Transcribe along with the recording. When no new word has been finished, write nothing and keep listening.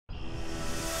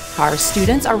Our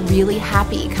students are really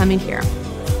happy coming here.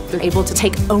 They're able to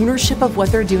take ownership of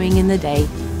what they're doing in the day.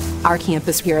 Our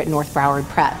campus here at North Broward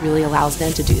Prep really allows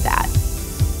them to do that.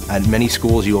 At many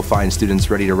schools, you will find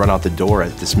students ready to run out the door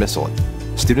at dismissal.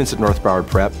 Students at North Broward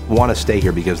Prep want to stay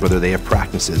here because whether they have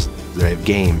practices, they have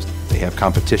games, they have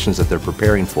competitions that they're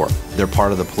preparing for, they're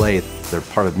part of the play, they're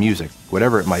part of music,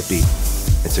 whatever it might be,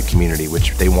 it's a community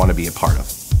which they want to be a part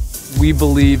of. We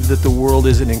believe that the world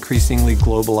is an increasingly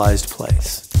globalized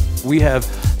place. We have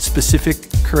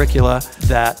specific curricula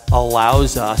that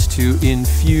allows us to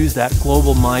infuse that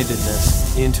global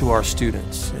mindedness into our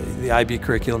students. The IB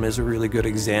curriculum is a really good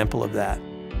example of that.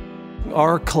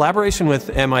 Our collaboration with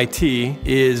MIT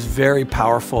is very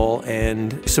powerful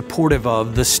and supportive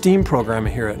of the STEAM program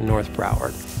here at North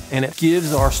Broward. And it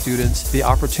gives our students the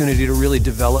opportunity to really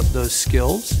develop those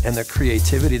skills and the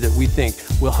creativity that we think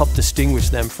will help distinguish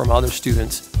them from other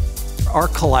students. Our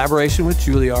collaboration with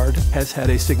Juilliard has had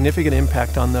a significant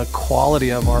impact on the quality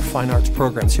of our fine arts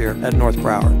programs here at North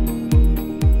Broward.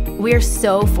 We're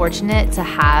so fortunate to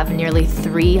have nearly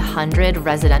 300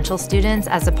 residential students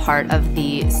as a part of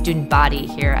the student body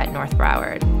here at North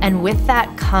Broward. And with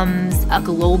that comes a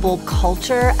global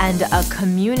culture and a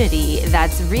community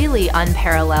that's really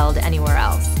unparalleled anywhere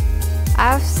else.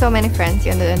 I have so many friends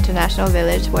in the International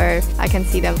Village where I can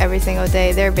see them every single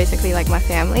day. They're basically like my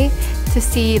family. To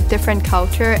see different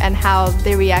culture and how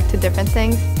they react to different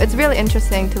things, it's really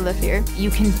interesting to live here.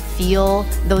 You can feel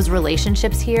those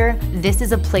relationships here. This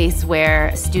is a place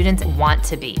where students want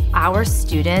to be. Our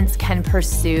students can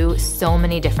pursue so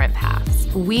many different paths.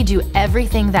 We do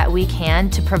everything that we can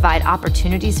to provide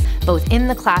opportunities both in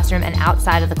the classroom and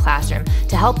outside of the classroom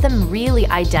to help them really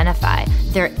identify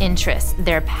their interests,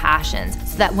 their passions,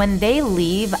 so that when they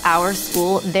leave our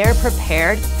school, they're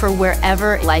prepared for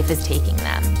wherever life is taking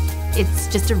them. It's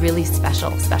just a really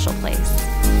special, special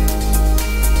place.